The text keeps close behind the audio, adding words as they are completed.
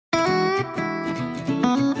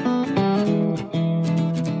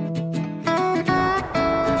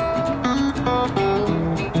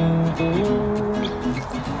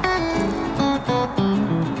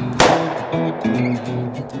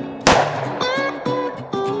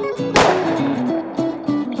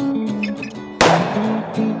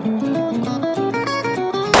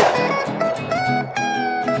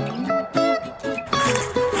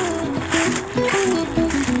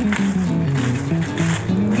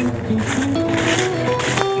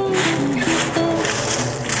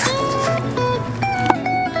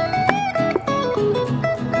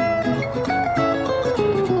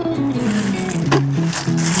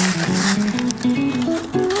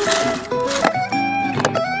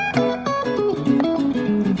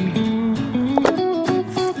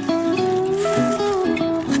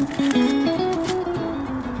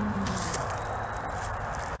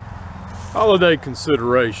Holiday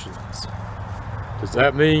considerations. Does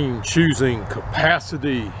that mean choosing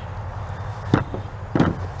capacity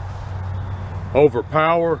over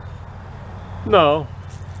power? No,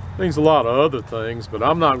 it means a lot of other things, but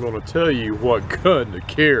I'm not going to tell you what gun to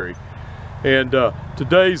carry. And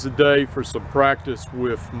today's the day for some practice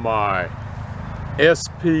with my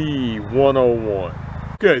SP-101.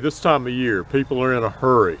 Okay, this time of year, people are in a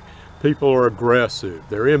hurry. People are aggressive.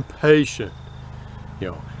 They're impatient. You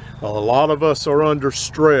know, a lot of us are under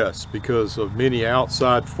stress because of many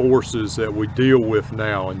outside forces that we deal with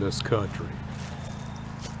now in this country.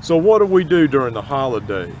 So what do we do during the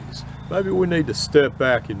holidays? Maybe we need to step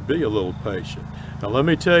back and be a little patient. Now let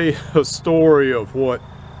me tell you a story of what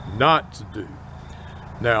not to do.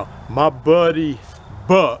 Now, my buddy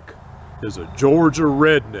Buck is a Georgia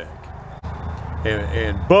redneck.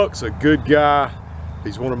 And Buck's a good guy.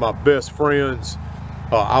 He's one of my best friends.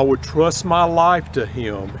 I would trust my life to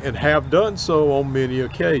him and have done so on many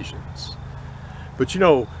occasions. But you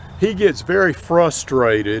know, he gets very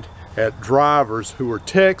frustrated at drivers who are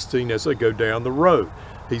texting as they go down the road.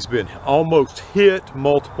 He's been almost hit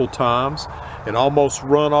multiple times and almost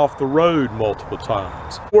run off the road multiple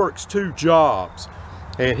times. Works 2 jobs,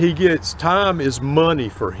 and he gets, time is money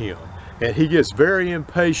for him. And he gets very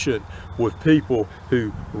impatient with people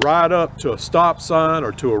who ride up to a stop sign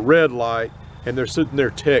or to a red light and they're sitting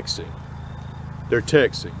there texting. They're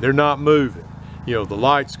texting. They're not moving. You know, the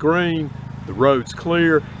light's green, the road's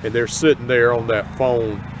clear, and they're sitting there on that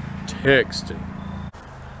phone texting.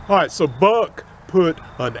 All right, so Buck put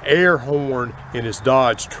an air horn in his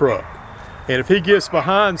Dodge truck. And if he gets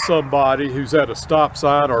behind somebody who's at a stop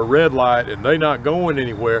sign or a red light and they're not going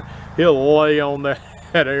anywhere, he'll lay on that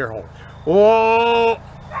air horn. Whoa!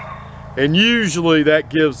 And usually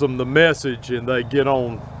that gives them the message and they get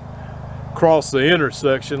on across the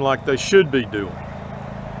intersection like they should be doing.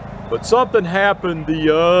 But something happened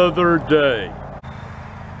the other day.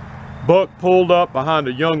 Buck pulled up behind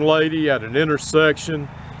a young lady at an intersection.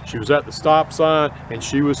 She was at the stop sign and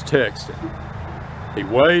she was texting. He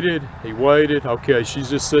waited. Okay, she's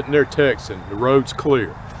just sitting there texting. The road's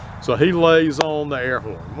clear. So he lays on the air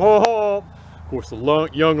horn. Whoa! Of course, the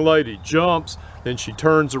young lady jumps, then she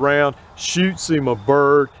turns around, shoots him a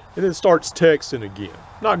bird, and then starts texting again.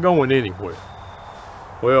 Not going anywhere.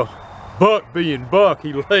 Well, Buck being Buck,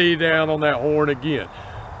 he laid down on that horn again.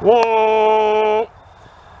 Whoa!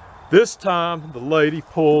 This time, the lady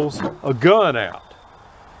pulls a gun out.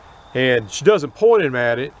 And she doesn't point him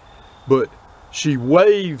at it, but she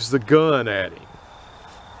waves the gun at him.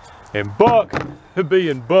 And Buck,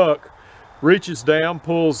 being Buck, reaches down,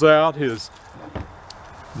 pulls out his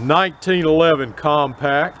 1911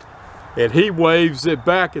 compact, and he waves it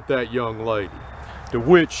back at that young lady, to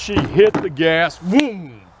which she hit the gas,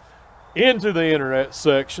 boom, into the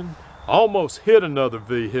intersection, almost hit another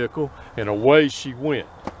vehicle, and away she went.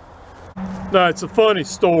 Now, it's a funny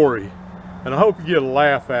story, and I hope you get a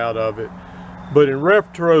laugh out of it, but in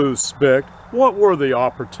retrospect, what were the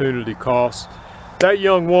opportunity costs? That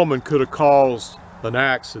young woman could have caused an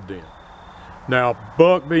accident. Now,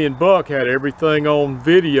 Buck being Buck had everything on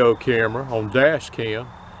video camera, on dash cam.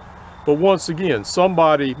 But once again,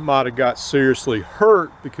 somebody might have got seriously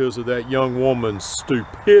hurt because of that young woman's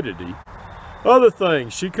stupidity. Other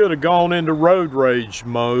things, she could have gone into road rage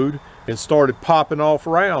mode and started popping off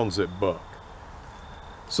rounds at Buck.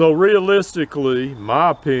 So realistically, in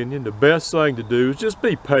my opinion, the best thing to do is just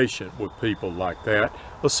be patient with people like that,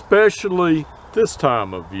 especially this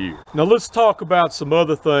time of year. Now let's talk about some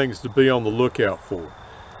other things to be on the lookout for.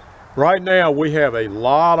 Right now we have a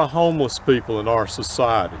lot of homeless people in our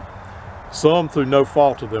society. Some through no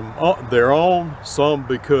fault of their own, some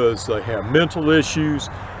because they have mental issues,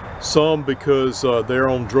 some because they're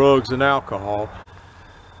on drugs and alcohol.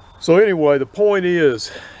 So anyway, the point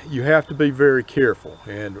is you have to be very careful.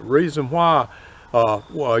 And the reason why,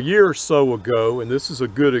 well, a year or so ago, and this is a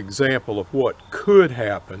good example of what could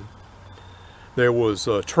happen, there was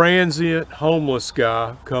a transient homeless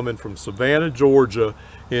guy coming from Savannah, Georgia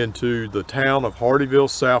into the town of Hardeeville,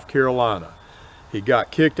 South Carolina. He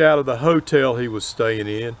got kicked out of the hotel he was staying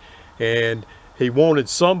in, and he wanted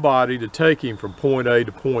somebody to take him from point A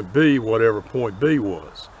to point B, whatever point B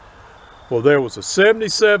was. Well, there was a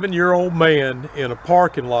 77-year-old man in a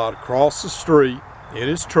parking lot across the street in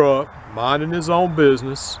his truck, minding his own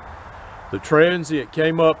business. The transient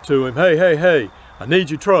came up to him, hey, I need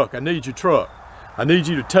your truck, I need your truck. I need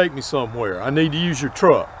you to take me somewhere. I need to use your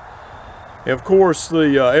truck. And of course,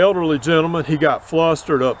 the elderly gentleman, he got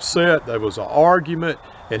flustered, upset. There was an argument,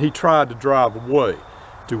 and he tried to drive away.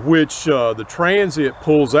 To which the transient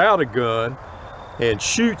pulls out a gun and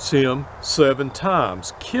shoots him 7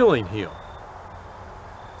 times, killing him.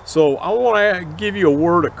 So I want to give you a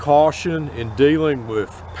word of caution in dealing with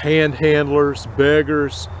panhandlers,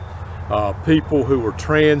 beggars, people who are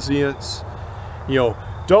transients. You know,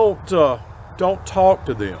 don't talk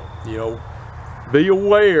to them. You know, be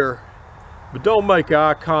aware, but don't make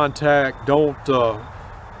eye contact. Don't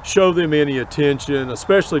show them any attention.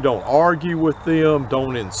 Especially don't argue with them.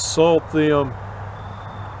 Don't insult them.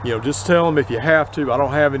 You know, just tell them if you have to, I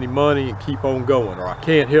don't have any money, and keep on going, or I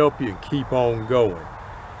can't help you, and keep on going.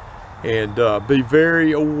 And be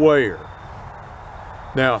very aware.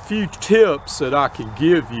 Now, a few tips that I can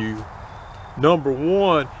give you. Number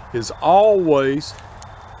one is always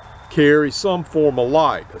carry some form of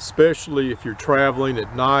light, especially if you're traveling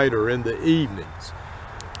at night or in the evenings.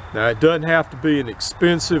 Now, it doesn't have to be an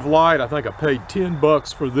expensive light. I think I paid 10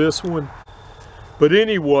 bucks for this one. But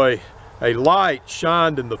anyway, a light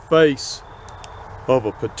shined in the face of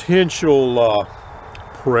a potential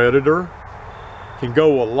predator can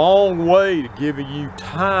go a long way to giving you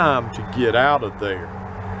time to get out of there.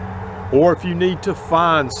 Or if you need to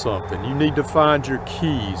find something, you need to find your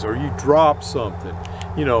keys, or you drop something,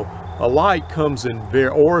 you know, a light comes in very,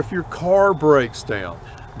 or if your car breaks down,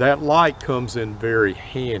 that light comes in very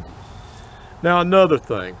handy. Now, another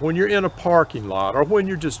thing, when you're in a parking lot or when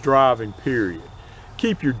you're just driving, period,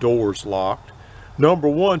 keep your doors locked. Number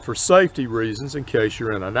one, for safety reasons, in case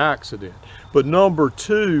you're in an accident. But number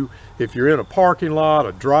two, if you're in a parking lot,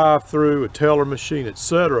 a drive-through, a teller machine,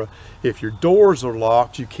 etc., if your doors are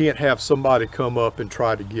locked, you can't have somebody come up and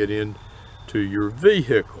try to get into your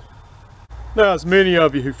vehicle. Now, as many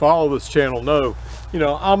of you who follow this channel know, you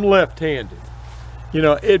know, I'm left-handed. You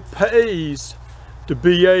know, it pays to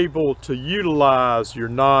be able to utilize your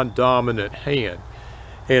non-dominant hand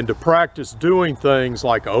and to practice doing things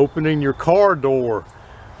like opening your car door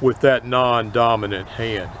with that non-dominant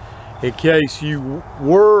hand. In case you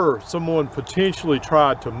were, someone potentially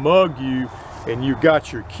tried to mug you and you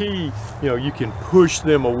got your key, you know, you can push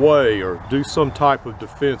them away or do some type of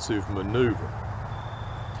defensive maneuver.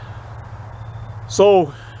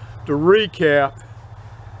 So, to recap,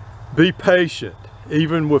 be patient,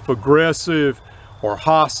 even with aggressive or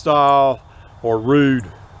hostile or rude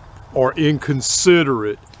or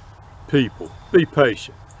inconsiderate people. Be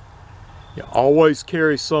patient. You always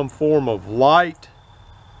carry some form of light.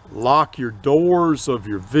 Lock your doors of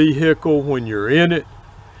your vehicle when you're in it.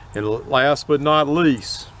 And last but not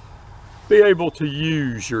least, be able to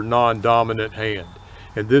use your non-dominant hand.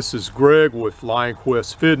 And this is Greg with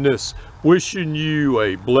Lionquest Fitness, wishing you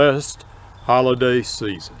a blessed holiday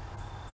season.